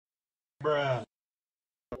Bruh.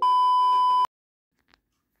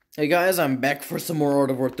 Hey guys, I'm back for some more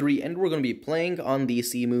World of War 3, and we're going to be playing on the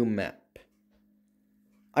Simu map.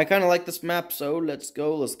 I kind of like this map, so let's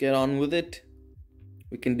get on with it.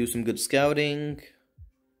 We can do some good scouting.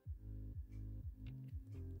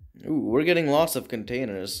 Ooh, we're getting lots of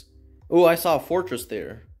containers. Ooh, I saw a fortress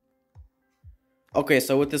there. Okay,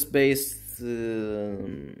 so with this base, I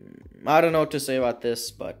don't know what to say about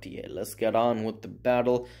this, but yeah, let's get on with the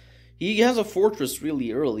battle. He has a fortress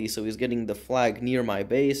really early, so he's getting the flag near my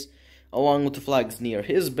base, along with the flags near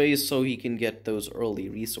his base, so he can get those early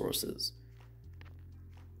resources.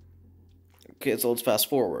 Okay, so let's fast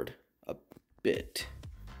forward a bit.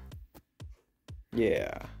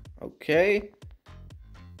 Yeah, okay.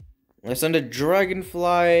 I send a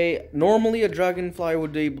dragonfly. Normally a dragonfly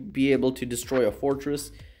would be able to destroy a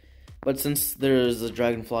fortress, but since there's a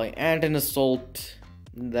dragonfly and an assault,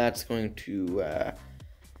 that's going to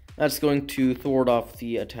thwart off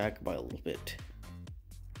the attack by a little bit.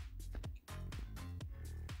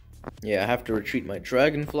 Yeah, I have to retreat my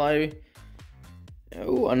dragonfly.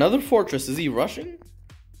 Oh, another fortress. Is he rushing?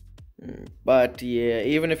 But yeah,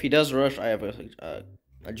 even if he does rush, I have a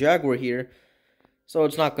jaguar here, so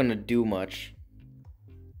it's not gonna do much.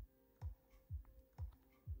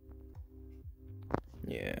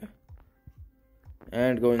 Yeah.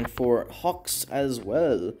 And going for hawks as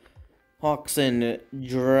well. Hawks and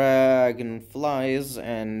dragonflies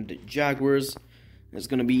and jaguars is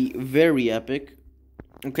gonna be very epic.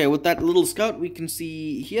 Okay, with that little scout, we can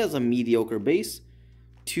see he has a mediocre base,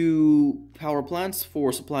 2 power plants,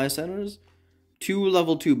 4 supply centers, 2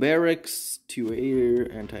 level 2 barracks, 2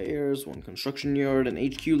 anti-airs, 1 construction yard, and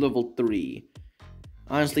HQ level 3.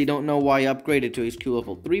 Honestly, don't know why I upgraded to HQ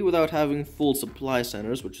level 3 without having full supply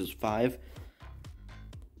centers, which is 5.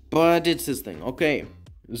 But it's his thing. Okay,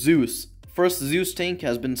 Zeus. First Zeus tank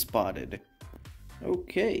has been spotted.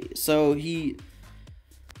 Okay, so he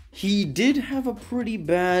did have a pretty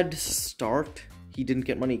bad start. He didn't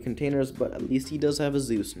get many containers, but at least he does have a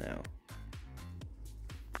Zeus now.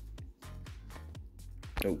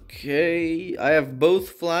 Okay, I have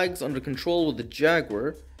both flags under control with the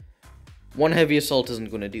Jaguar. 1 heavy assault isn't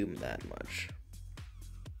going to do him that much.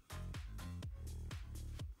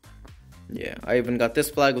 Yeah, I even got this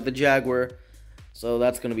flag with the Jaguar, so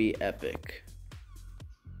that's going to be epic.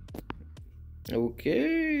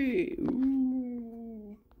 Okay,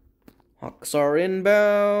 ooh. Hawks are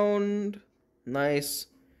inbound. Nice.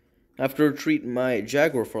 I have to retreat my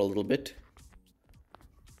Jaguar for a little bit.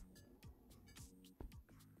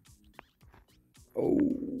 Oh,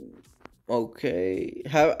 okay.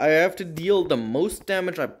 I have to deal the most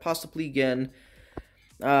damage I possibly can,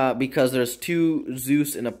 because there's 2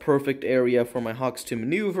 Zeus in a perfect area for my Hawks to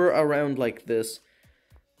maneuver around like this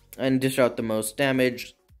and dish out the most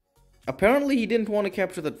damage. Apparently he didn't want to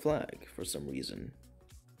capture that flag for some reason.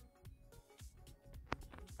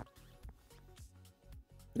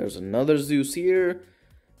 There's another Zeus here,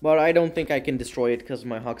 but I don't think I can destroy it because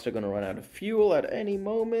my Hawks are going to run out of fuel at any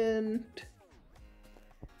moment.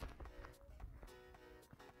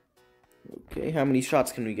 Okay, how many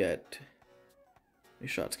shots can we get? How many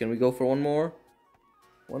shots? Can we go for one more?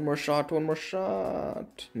 One more shot, one more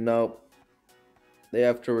shot. Nope. They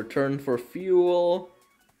have to return for fuel.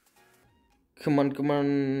 Come on, come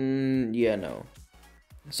on. Yeah, no.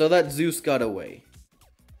 So that Zeus got away.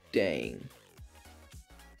 Dang.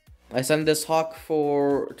 I sent this Hawk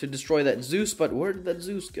to destroy that Zeus, but where did that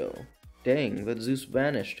Zeus go? Dang, that Zeus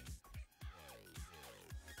vanished.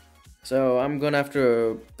 So I'm gonna have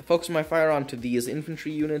to focus my fire onto these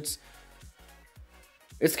infantry units.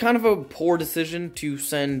 It's kind of a poor decision to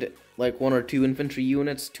send like 1 or 2 infantry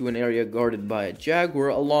units to an area guarded by a Jaguar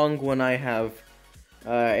along when I have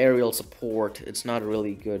aerial support. It's not a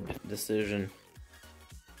really good decision.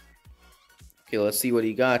 Okay, let's see what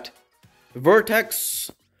he got. Vertex.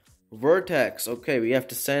 Vertex. Okay, we have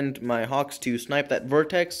to send my Hawks to snipe that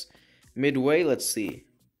Vertex midway. Let's see.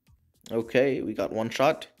 Okay, we got 1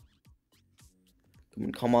 shot.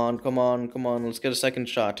 Come on, come on, come on. Let's get a 2nd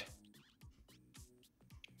shot.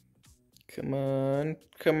 Come on,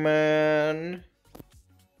 come on.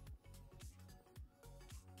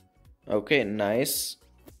 Okay, nice.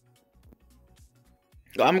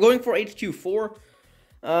 I'm going for HQ4,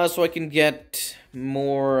 so I can get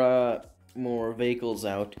more vehicles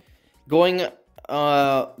out. Going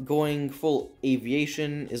full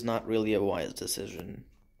aviation is not really a wise decision.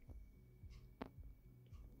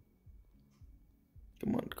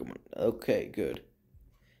 Come on, come on. Okay, good.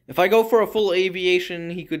 If I go for a full aviation,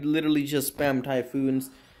 he could literally just spam Typhoons.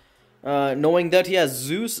 Knowing that he has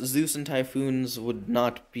Zeus and Typhoons would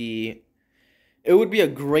not be It would be a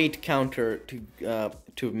great counter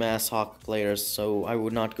to Mass Hawk players, so I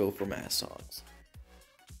would not go for Mass Hawks.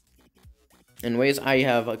 Anyways, I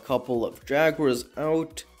have a couple of jaguars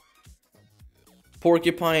out.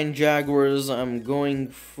 Porcupine jaguars, I'm going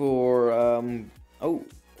for, oh,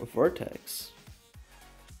 a vertex.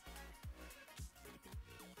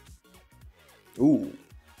 Ooh.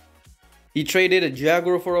 He traded a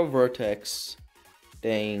jaguar for a vertex.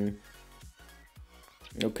 Dang.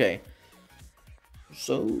 Okay.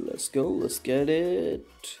 So, let's go, let's get it.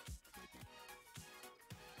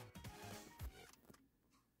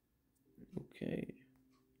 Okay.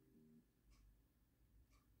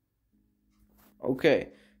 Okay,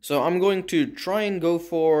 so I'm going to try and go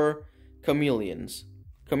for chameleons.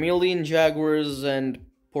 Chameleon jaguars and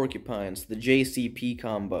porcupines, the JCP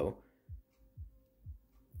combo.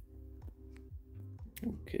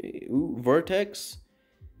 Okay, ooh, vertex.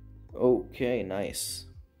 Okay, nice.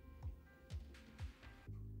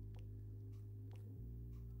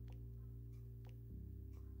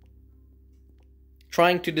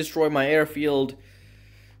 Trying to destroy my airfield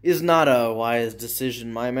is not a wise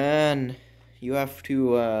decision, my man. You have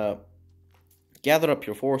to gather up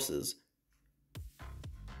your forces.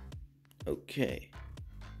 Okay.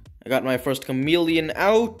 I got my first chameleon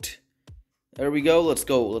out. There we go. Let's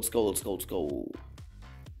go. Let's go. Let's go. Let's go.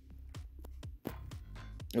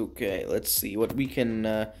 Okay, let's see what we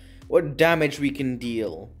can what damage we can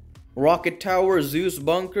deal. Rocket tower, Zeus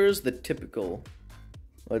bunkers, the typical.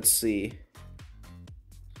 Let's see.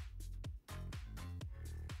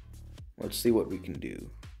 Let's see what we can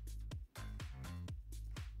do.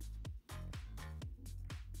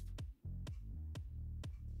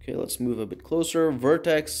 Okay, let's move a bit closer.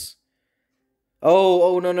 Vertex.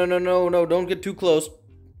 Oh, no, no, no, no, no, don't get too close.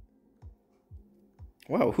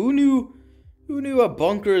 Wow, who knew a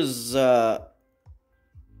bunker's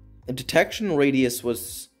detection radius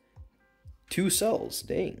was 2 cells?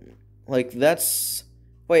 Dang. Like, that's...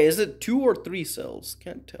 Wait, is it 2 or 3 cells?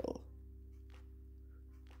 Can't tell.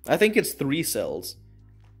 I think it's 3 cells.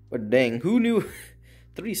 But dang, who knew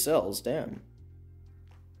 3 cells? Damn.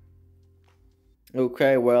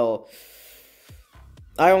 Okay, well,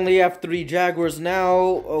 I only have 3 jaguars now.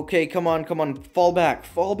 Okay, come on, come on. Fall back,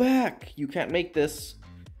 fall back. You can't make this.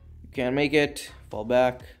 You can't make it. Fall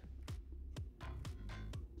back.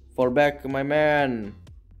 Fall back, my man.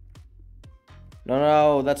 No,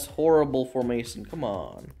 no, that's horrible formation. Come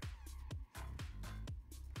on.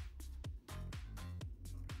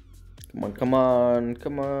 Come on, come on,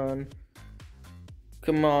 come on.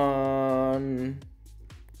 Come on.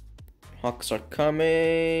 Hawks are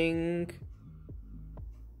coming.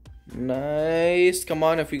 Nice. Come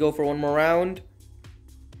on, if we go for one more round.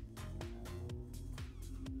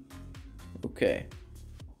 Okay.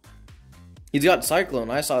 He's got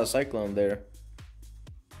cyclone. I saw a cyclone there.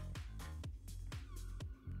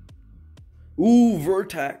 Ooh,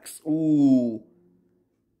 vertex. Ooh.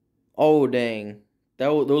 Oh, dang.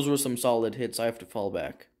 Those were some solid hits. I have to fall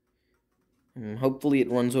back. Hopefully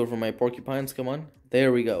it runs over my porcupines. Come on.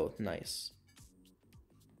 There we go. Nice.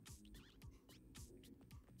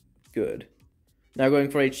 Good. Now going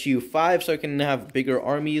for HQ 5 so I can have bigger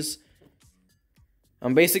armies.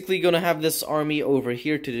 I'm basically going to have this army over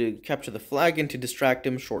here to capture the flag and to distract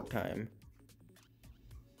him short time.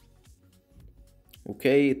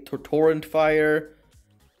 Okay, torrent fire.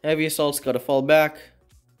 Heavy assault's got to fall back.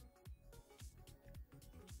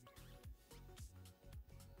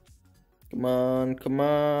 Come on, come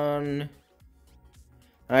on.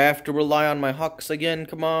 I have to rely on my hawks again.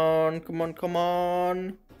 Come on, come on, come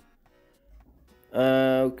on.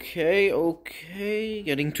 Okay, okay.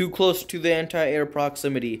 Getting too close to the anti-air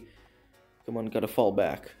proximity. Come on, gotta fall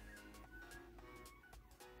back.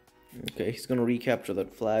 Okay, he's gonna recapture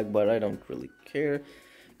that flag, but I don't really care.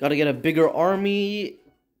 Gotta get a bigger army.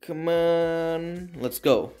 Come on. Let's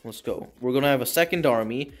go, let's go. We're gonna have a second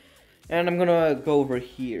army. And I'm gonna go over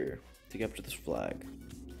here to capture this flag.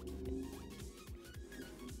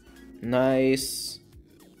 Nice.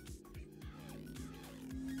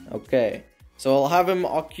 Okay. So I'll have him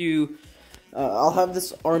I'll have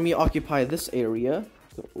this army occupy this area.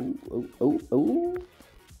 Oh.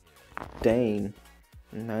 Dang.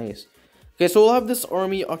 Nice. Okay, so we'll have this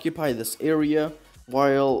army occupy this area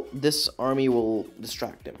while this army will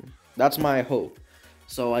distract him. That's my hope.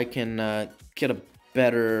 So I can get a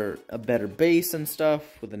better base and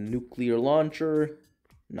stuff with a nuclear launcher.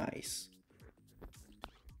 Nice.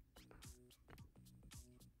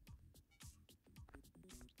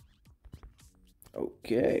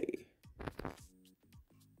 Okay.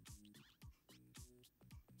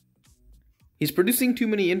 He's producing too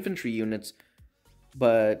many infantry units,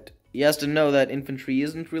 but he has to know that infantry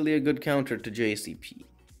isn't really a good counter to JCP.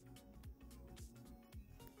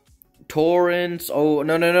 Torrents. Oh,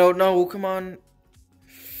 no, come on.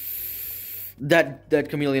 That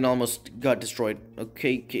chameleon almost got destroyed.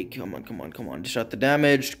 Okay, come on. Dish out the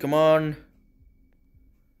damage. Come on.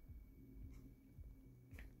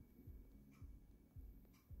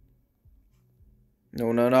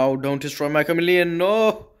 No, don't destroy my chameleon.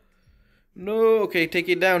 No. Okay, take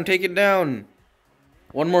it down.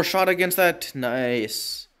 One more shot against that.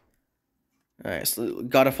 Nice.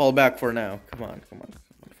 Gotta fall back for now. Come on,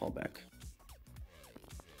 fall back.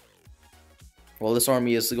 While this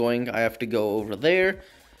army is going, I have to go over there.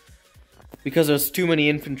 Because there's too many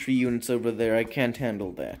infantry units over there, I can't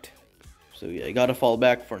handle that. So yeah, I gotta fall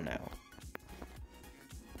back for now.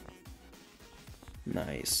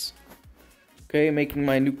 Nice. Okay, making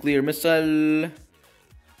my nuclear missile.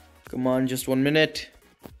 Come on, just 1 minute.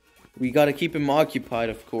 We gotta keep him occupied,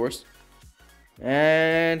 of course.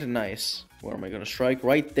 And nice. Where am I gonna strike?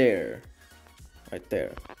 Right there.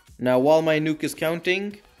 Now, while my nuke is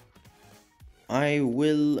counting, I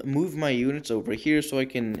will move my units over here so I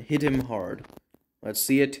can hit him hard. Let's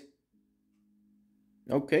see it.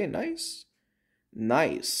 Okay, nice.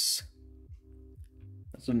 That's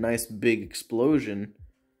a nice big explosion.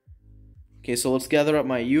 Okay, so let's gather up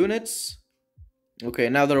my units. Okay,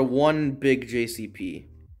 now they're one big JCP.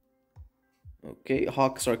 Okay,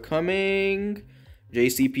 Hawks are coming.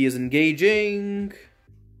 JCP is engaging.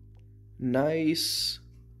 Nice.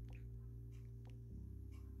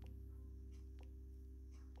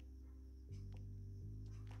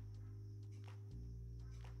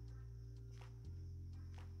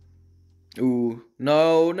 Ooh,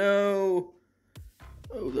 no.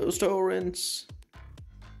 Oh, those torrents.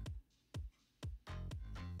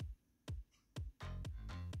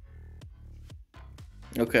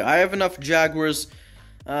 Okay, I have enough jaguars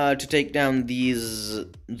to take down these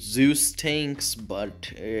Zeus tanks,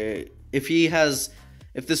 but if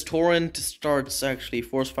this torrent starts actually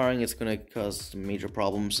force firing, it's gonna cause some major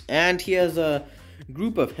problems. And he has a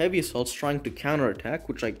group of heavy assaults trying to counterattack,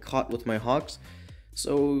 which I caught with my hawks.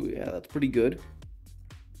 So yeah, that's pretty good.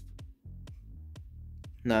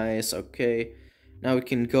 Nice. Okay, now we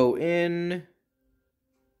can go in.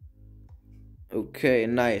 Okay,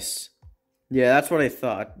 nice. Yeah, that's what I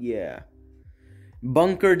thought. Yeah.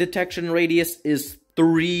 Bunker detection radius is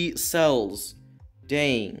 3 cells.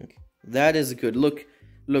 Dang. That is good. Look.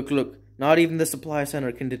 Not even the supply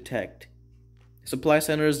center can detect. Supply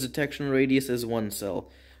center's detection radius is 1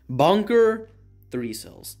 cell. Bunker, 3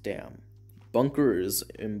 cells. Damn. Bunker is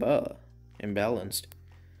imbalanced.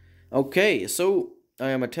 Okay, so I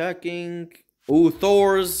am attacking. Oh,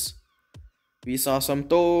 Thors. We saw some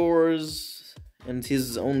Thors. And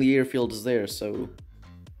his only airfield is there, so...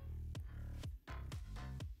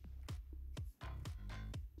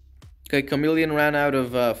 Okay, Chameleon ran out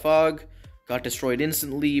of fog. Got destroyed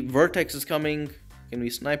instantly. Vertex is coming. Can we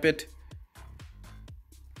snipe it?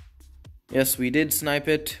 Yes, we did snipe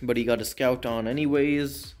it, but he got a scout on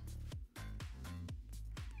anyways.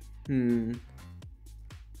 Ooh,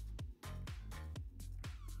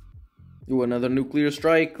 another nuclear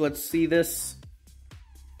strike. Let's see this.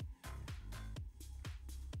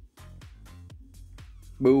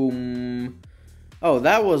 Boom. Oh,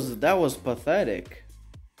 that was pathetic.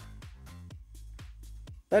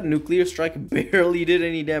 That nuclear strike barely did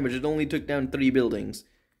any damage. It only took down 3 buildings.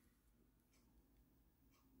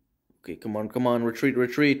 Okay, come on.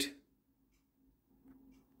 Retreat.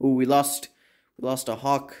 Ooh, we lost a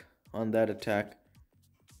hawk on that attack.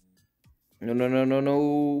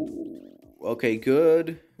 No. Okay,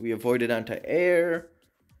 good. We avoided anti-air.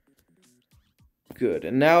 Good.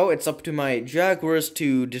 And now it's up to my jaguars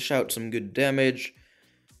to dish out some good damage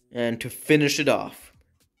and to finish it off.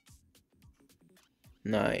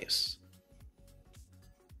 Nice.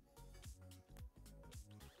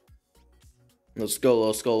 Let's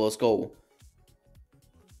go.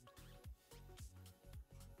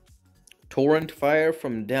 Torrent fire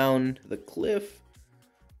from down the cliff.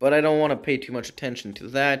 But I don't want to pay too much attention to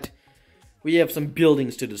that. We have some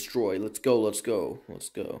buildings to destroy. Let's go.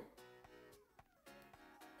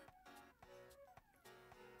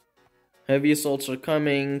 Heavy assaults are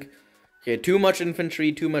coming. Okay, too much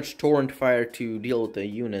infantry, too much torrent fire to deal with the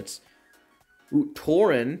units. Ooh,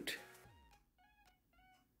 torrent.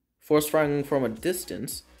 Force firing from a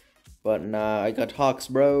distance. But nah, I got hawks,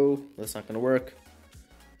 bro. That's not gonna work.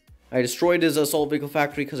 I destroyed his assault vehicle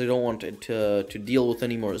factory because I don't want it to deal with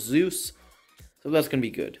any more Zeus. So that's gonna be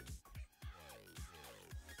good.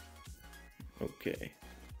 Okay.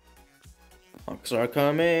 Hawks are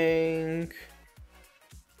coming.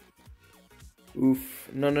 Oof.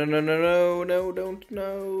 No, no, no, no, no, no, don't,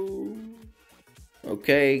 no.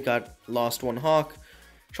 Okay, got lost one hawk.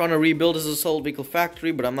 Trying to rebuild his assault vehicle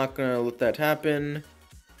factory, but I'm not gonna let that happen.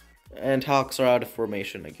 And hawks are out of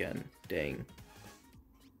formation again. Dang.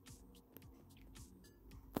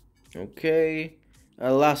 Okay.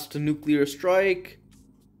 Last nuclear strike.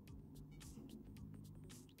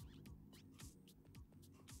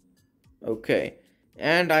 Okay.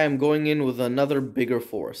 And I am going in with another bigger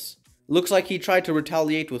force. Looks like he tried to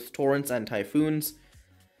retaliate with torrents and typhoons.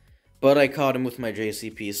 But I caught him with my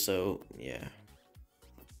JCP, so yeah.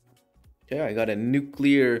 Okay, I got a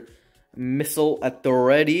nuclear missile at the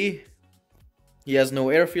ready. He has no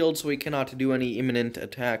airfield, so he cannot do any imminent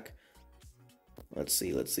attack. Let's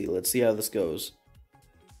see how this goes.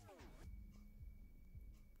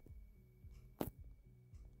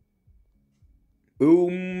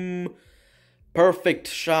 Boom! Perfect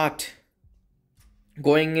shot.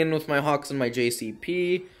 Going in with my hawks and my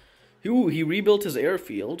JCP. Ooh, he rebuilt his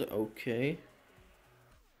airfield. Okay.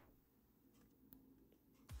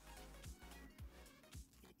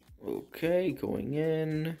 Okay, going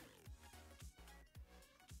in.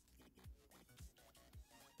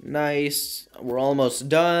 Nice. We're almost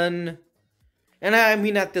done. And I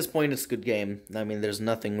mean, at this point, it's a good game. I mean, there's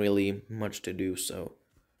nothing really much to do, so...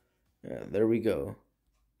 yeah, there we go.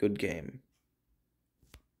 Good game.